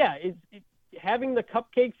point, yeah, having the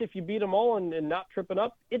cupcakes, if you beat them all and not tripping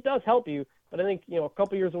up, it does help you. But I think, a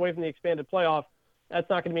couple years away from the expanded playoff, that's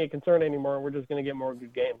not going to be a concern anymore. We're just going to get more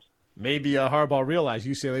good games. Maybe Harbaugh realized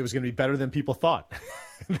UCLA was going to be better than people thought.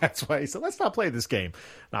 That's why he said, let's not play this game.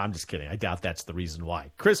 No, I'm just kidding. I doubt that's the reason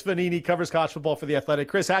why. Chris Vanini covers college football for The Athletic.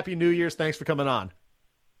 Chris, Happy New Year's. Thanks for coming on.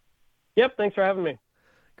 Yep, thanks for having me.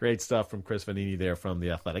 Great stuff from Chris Vanini there from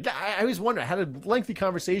The Athletic. I always wonder, I had a lengthy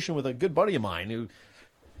conversation with a good buddy of mine who,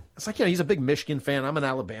 it's like, he's a big Michigan fan. I'm an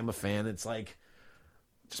Alabama fan. It's like,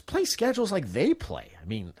 just play schedules like they play. I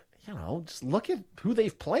mean, just look at who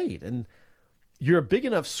they've played. And you're a big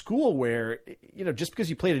enough school where, just because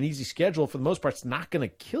you played an easy schedule, for the most part, it's not going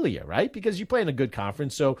to kill you, right? Because you play in a good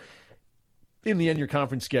conference. So in the end, your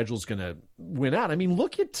conference schedule is going to win out. I mean,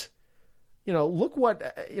 look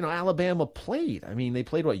what, Alabama played. I mean, they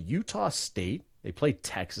played, Utah State. They played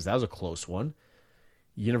Texas. That was a close one.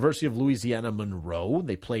 University of Louisiana Monroe.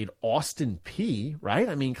 They played Austin Peay, right?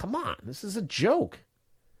 I mean, come on. This is a joke.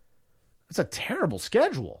 It's a terrible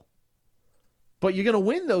schedule. But you're going to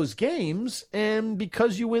win those games, and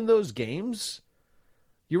because you win those games,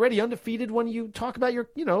 you're already undefeated when you talk about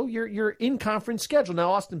your in-conference schedule.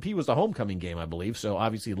 Now, Austin Peay was the homecoming game, I believe, so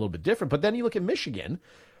obviously a little bit different. But then you look at Michigan.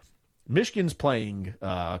 Michigan's playing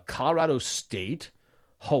Colorado State,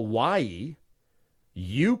 Hawaii,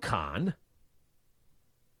 UConn.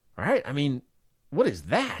 All right, I mean, what is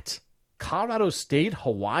that? Colorado State,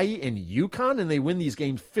 Hawaii, and UConn, and they win these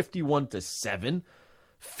games 51-7,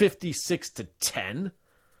 56-10,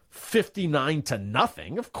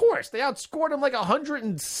 59-0. Of course, they outscored them like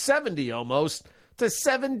 170 almost to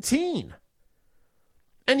 17.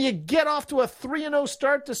 And you get off to a 3-0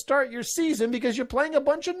 start to start your season because you're playing a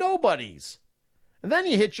bunch of nobodies. And then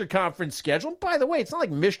you hit your conference schedule. And by the way, it's not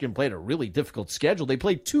like Michigan played a really difficult schedule. They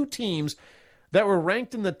played two teams that were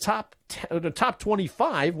ranked in the top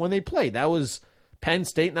 25 when they played. That was Penn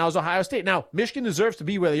State and that was Ohio State. Now, Michigan deserves to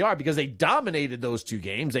be where they are because they dominated those two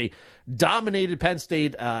games. They dominated Penn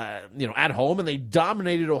State, at home, and they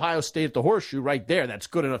dominated Ohio State at the Horseshoe right there. That's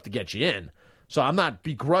good enough to get you in. So I'm not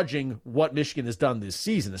begrudging what Michigan has done this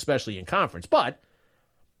season, especially in conference. But,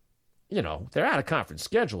 their out-of-conference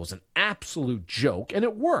schedule is an absolute joke, and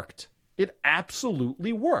it worked. It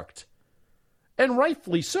absolutely worked. And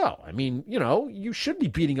rightfully so. I mean, you should be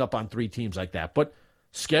beating up on three teams like that, but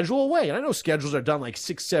schedule away. And I know schedules are done like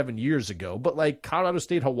 6-7 years ago, but like Colorado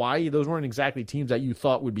State, Hawaii, those weren't exactly teams that you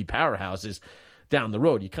thought would be powerhouses down the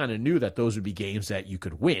road. You kind of knew that those would be games that you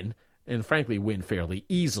could win, and frankly, win fairly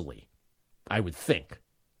easily, I would think.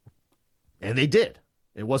 And they did.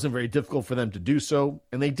 It wasn't very difficult for them to do so,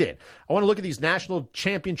 and they did. I want to look at these national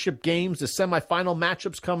championship games, the semifinal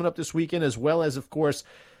matchups coming up this weekend, as well as, of course,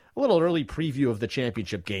 a little early preview of the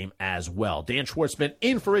championship game as well. Dan Schwartzman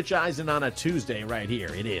in for Rich Eisen on a Tuesday right here.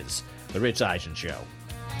 It is The Rich Eisen Show.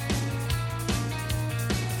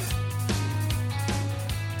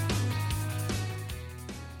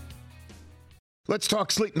 Let's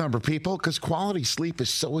talk Sleep Number, people, because quality sleep is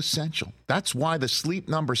so essential. That's why the Sleep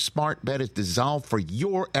Number smart bed is designed for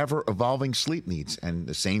your ever-evolving sleep needs, and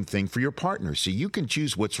the same thing for your partner, so you can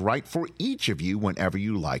choose what's right for each of you whenever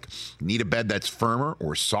you like. Need a bed that's firmer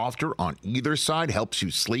or softer on either side, helps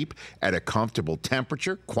you sleep at a comfortable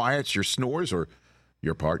temperature, quiets your snores or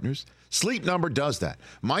your partner's? Sleep Number does that.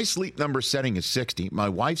 My Sleep Number setting is 60. My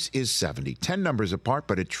wife's is 70. 10 numbers apart,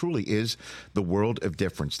 but it truly is the world of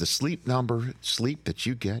difference. The Sleep Number sleep that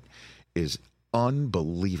you get is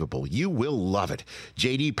unbelievable. You will love it.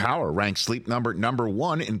 J.D. Power ranks Sleep Number number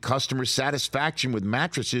 1 in customer satisfaction with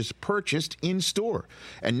mattresses purchased in store.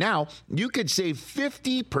 And now you could save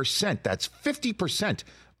 50%. That's 50%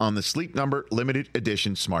 on the Sleep Number limited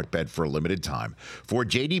edition smart bed for a limited time. For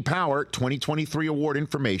J.D. Power 2023 award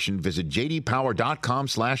information, visit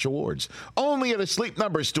jdpower.com/awards. Only at a Sleep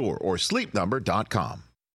Number store or sleepnumber.com.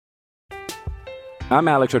 I'm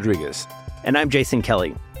Alex Rodriguez. And I'm Jason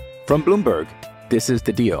Kelly. From Bloomberg, this is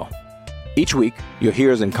The Deal. Each week, you'll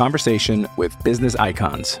hear us in conversation with business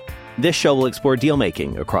icons. This show will explore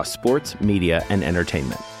deal-making across sports, media, and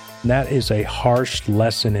entertainment. That is a harsh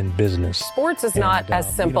lesson in business. Sports is not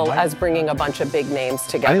as simple as bringing a bunch of big names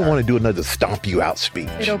together. I didn't want to do another stomp you out speech.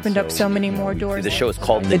 It opened up so many more doors. The show is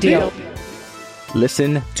called The Deal.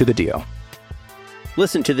 Listen to The Deal.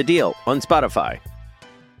 Listen to The Deal on Spotify.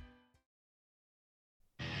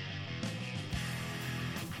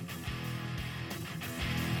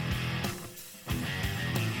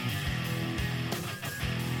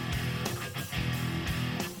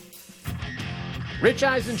 Rich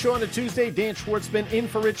Eisen Show on a Tuesday. Dan Schwartzman in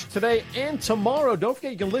for Rich today and tomorrow. Don't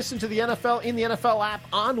forget, you can listen to the NFL in the NFL app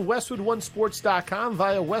on WestwoodOneSports.com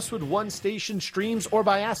via Westwood One station streams or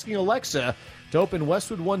by asking Alexa to open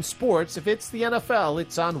Westwood One Sports. If it's the NFL,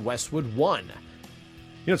 it's on Westwood One.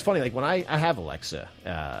 You know, it's funny, like when I have Alexa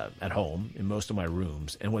at home in most of my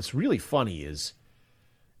rooms, and what's really funny is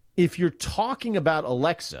if you're talking about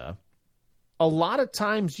Alexa, a lot of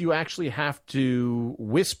times you actually have to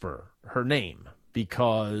whisper her name.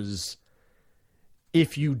 Because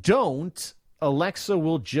if you don't, Alexa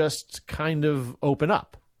will just kind of open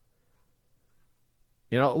up.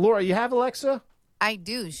 You know, Laura, you have Alexa? I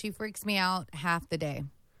do. She freaks me out half the day.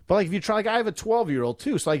 But like if you try, like I have a 12-year-old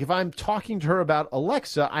too. So like if I'm talking to her about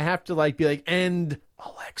Alexa, I have to like be like, and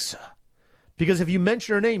Alexa. Because if you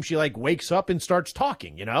mention her name, she like wakes up and starts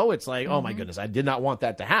talking, you know? It's like, oh my goodness, I did not want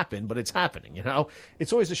that to happen, but it's happening, you know?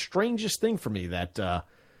 It's always the strangest thing for me that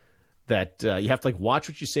you have to like watch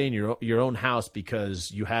what you say in your own house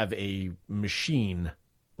because you have a machine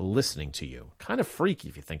listening to you. Kind of freaky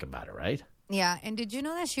if you think about it, right? Yeah, and did you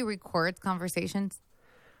know that she records conversations?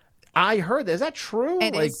 I heard that. Is that true?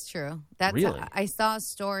 It is true. That's really? I saw a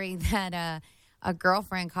story that a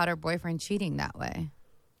girlfriend caught her boyfriend cheating that way.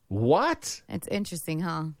 What? It's interesting,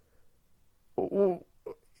 huh? Well,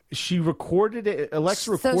 she recorded it.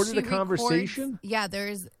 Alexa recorded a conversation? Yeah,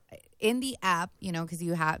 there's... In the app, you know, because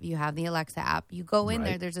you have the Alexa app, you go in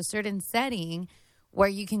there. There's a certain setting where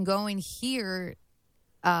you can go and hear,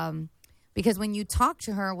 because when you talk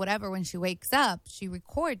to her, whatever, when she wakes up, she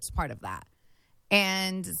records part of that.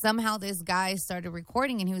 And somehow this guy started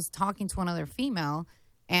recording, and he was talking to another female,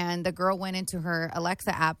 and the girl went into her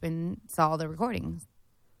Alexa app and saw the recordings.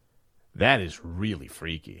 That is really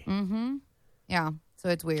freaky. Mm-hmm. Yeah, so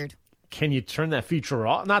it's weird. Can you turn that feature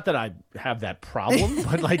off? Not that I have that problem,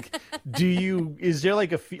 but like, is there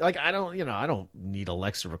like I don't need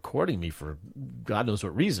Alexa recording me for God knows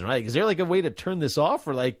what reason, right? Is there like a way to turn this off,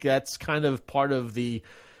 or like that's kind of part of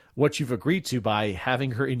what you've agreed to by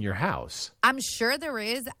having her in your house? I'm sure there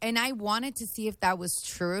is, and I wanted to see if that was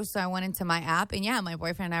true, so I went into my app, and yeah, my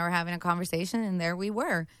boyfriend and I were having a conversation, and there we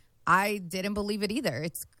were. I didn't believe it either.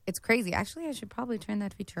 It's crazy. Actually, I should probably turn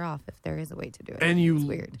that feature off if there is a way to do it. And it's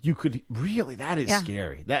weird. You could really. That is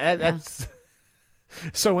scary. That's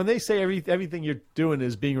so. When they say everything you're doing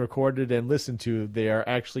is being recorded and listened to, they are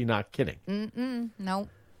actually not kidding. No.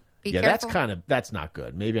 Be careful. That's not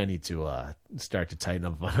good. Maybe I need to start to tighten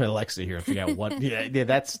up my Alexa here and figure out what. Yeah.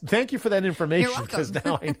 That's. Thank you for that information because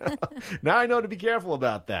now I know. Now I know to be careful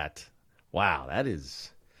about that. Wow, that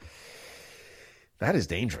is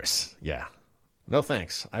dangerous. Yeah. No,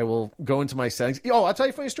 thanks. I will go into my settings. Oh, I'll tell you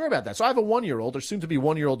a funny story about that. So I have a 1-year-old, or soon-to-be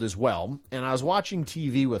 1-year-old as well, and I was watching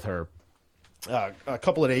TV with her a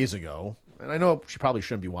couple of days ago, and I know she probably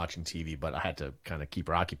shouldn't be watching TV, but I had to kind of keep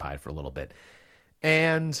her occupied for a little bit.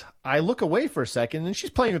 And I look away for a second, and she's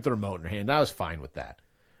playing with the remote in her hand. I was fine with that.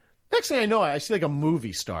 Next thing I know, I see like a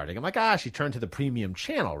movie starting. I'm like, she turned to the premium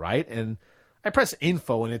channel, right? And I press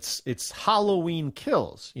info, and it's Halloween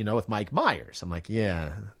Kills, with Mike Myers. I'm like,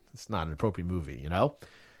 yeah, it's not an appropriate movie,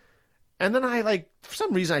 And then for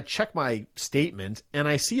some reason, I check my statement, and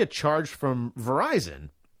I see a charge from Verizon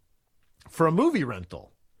for a movie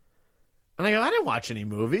rental. And I go, I didn't watch any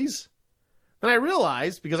movies. Then I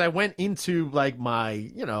realized, because I went into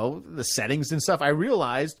my, the settings and stuff, I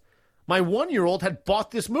realized my 1-year-old had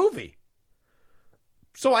bought this movie.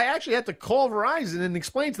 So I actually had to call Verizon and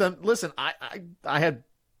explain to them, listen, I had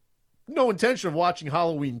no intention of watching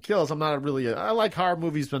Halloween Kills. I'm not I like horror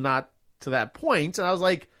movies, but not to that point. And I was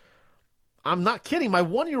like, I'm not kidding. My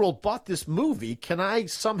 1-year-old bought this movie. Can I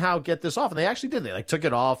somehow get this off? And they actually did. They took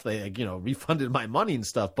it off. They refunded my money and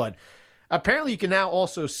stuff. But apparently you can now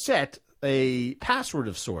also set a password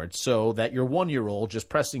of sorts so that your 1-year-old, just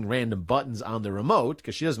pressing random buttons on the remote,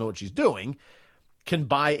 because she doesn't know what she's doing, can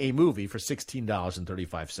buy a movie for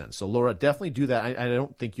 $16.35. So, Laura, definitely do that. I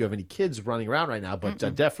don't think you have any kids running around right now, but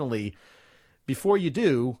definitely, before you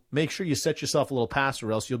do, make sure you set yourself a little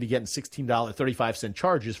password, or else you'll be getting $16.35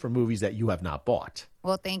 charges for movies that you have not bought.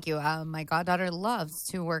 Well, thank you. My goddaughter loves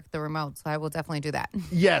to work the remote, so I will definitely do that.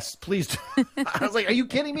 Yes, please do. I was like, are you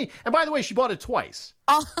kidding me? And by the way, she bought it twice.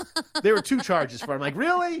 There were 2 charges for it. I'm like,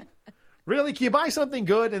 really? Really? Can you buy something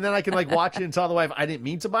good? And then I can watch it and tell the wife I didn't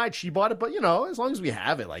mean to buy it. She bought it, but as long as we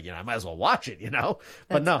have it, I might as well watch it,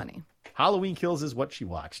 But no, funny. Halloween Kills is what she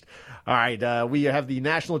watched. All right. We have the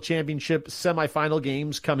national championship semifinal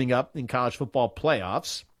games coming up in college football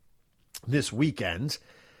playoffs this weekend.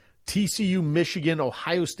 TCU, Michigan,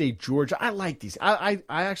 Ohio State, Georgia. I like these. I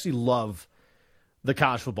actually love the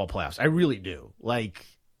college football playoffs. I really do.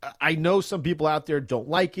 I know some people out there don't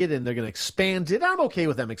like it, and they're going to expand it. I'm okay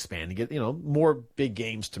with them expanding it. More big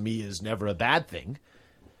games to me is never a bad thing.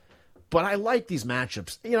 But I like these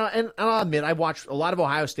matchups. And I'll admit, I watched a lot of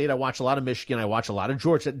Ohio State. I watched a lot of Michigan. I watched a lot of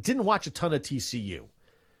Georgia. Didn't watch a ton of TCU.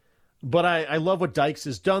 But I love what Dykes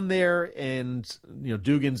has done there. And,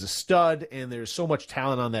 Dugan's a stud, and there's so much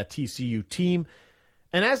talent on that TCU team.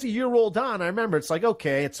 And as the year rolled on, I remember it's like,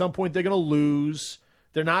 okay, at some point they're going to lose.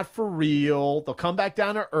 They're not for real. They'll come back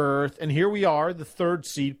down to earth. And here we are, the 3rd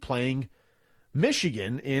seed, playing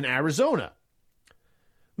Michigan in Arizona.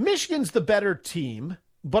 Michigan's the better team,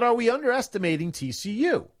 but are we underestimating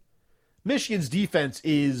TCU? Michigan's defense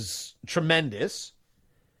is tremendous,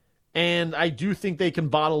 and I do think they can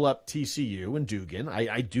bottle up TCU and Dugan.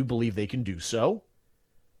 I do believe they can do so.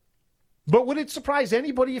 But would it surprise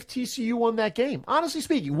anybody if TCU won that game? Honestly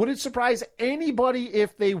speaking, would it surprise anybody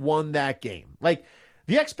if they won that game?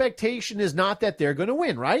 The expectation is not that they're going to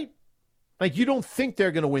win, right? You don't think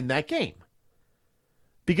they're going to win that game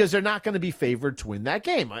because they're not going to be favored to win that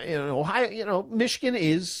game. Ohio, Michigan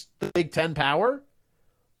is the Big Ten power.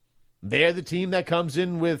 They're the team that comes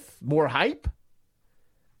in with more hype,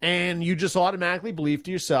 and you just automatically believe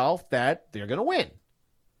to yourself that they're going to win.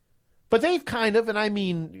 But they've kind of, and I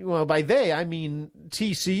mean, by they, I mean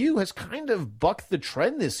TCU has kind of bucked the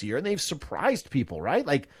trend this year, and they've surprised people,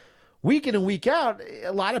 right? Week in and week out,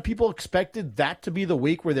 a lot of people expected that to be the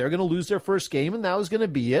week where they're going to lose their first game, and that was going to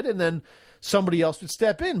be it, and then somebody else would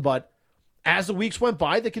step in. But as the weeks went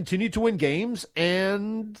by, they continued to win games,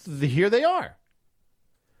 and here they are.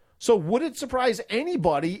 So would it surprise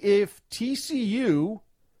anybody if TCU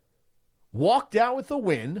walked out with a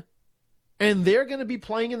win, and they're going to be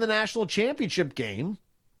playing in the national championship game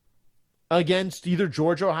against either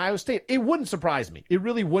Georgia or Ohio State? It wouldn't surprise me. It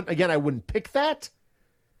really wouldn't. Again, I wouldn't pick that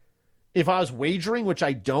if I was wagering, which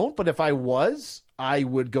I don't, but if I was, I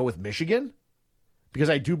would go with Michigan because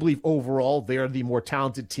I do believe overall they're the more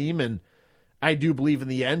talented team, and I do believe in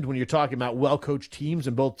the end when you're talking about well-coached teams,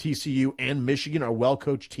 and both TCU and Michigan are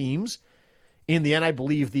well-coached teams, in the end I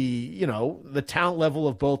believe the talent level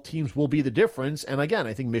of both teams will be the difference. And again,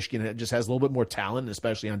 I think Michigan just has a little bit more talent,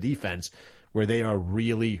 especially on defense, where they are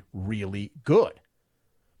really, really good.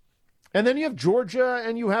 And then you have Georgia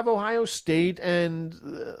and you have Ohio State, and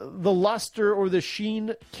the luster or the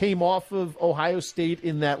sheen came off of Ohio State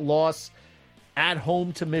in that loss at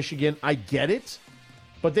home to Michigan. I get it,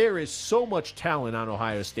 but there is so much talent on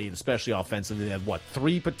Ohio State, especially offensively. They have,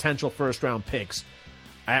 3 potential first-round picks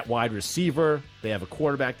at wide receiver. They have a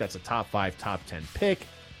quarterback that's a top 5, top 10 pick.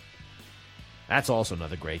 That's also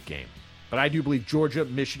another great game. But I do believe Georgia,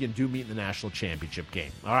 Michigan do meet in the national championship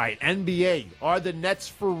game. All right, NBA. Are the Nets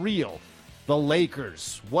for real? The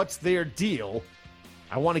Lakers. What's their deal?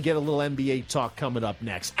 I want to get a little NBA talk coming up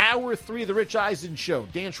next. Hour 3 of the Rich Eisen Show.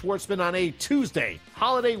 Dan Schwartzman on a Tuesday,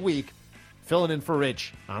 holiday week, filling in for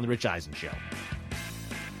Rich on the Rich Eisen Show.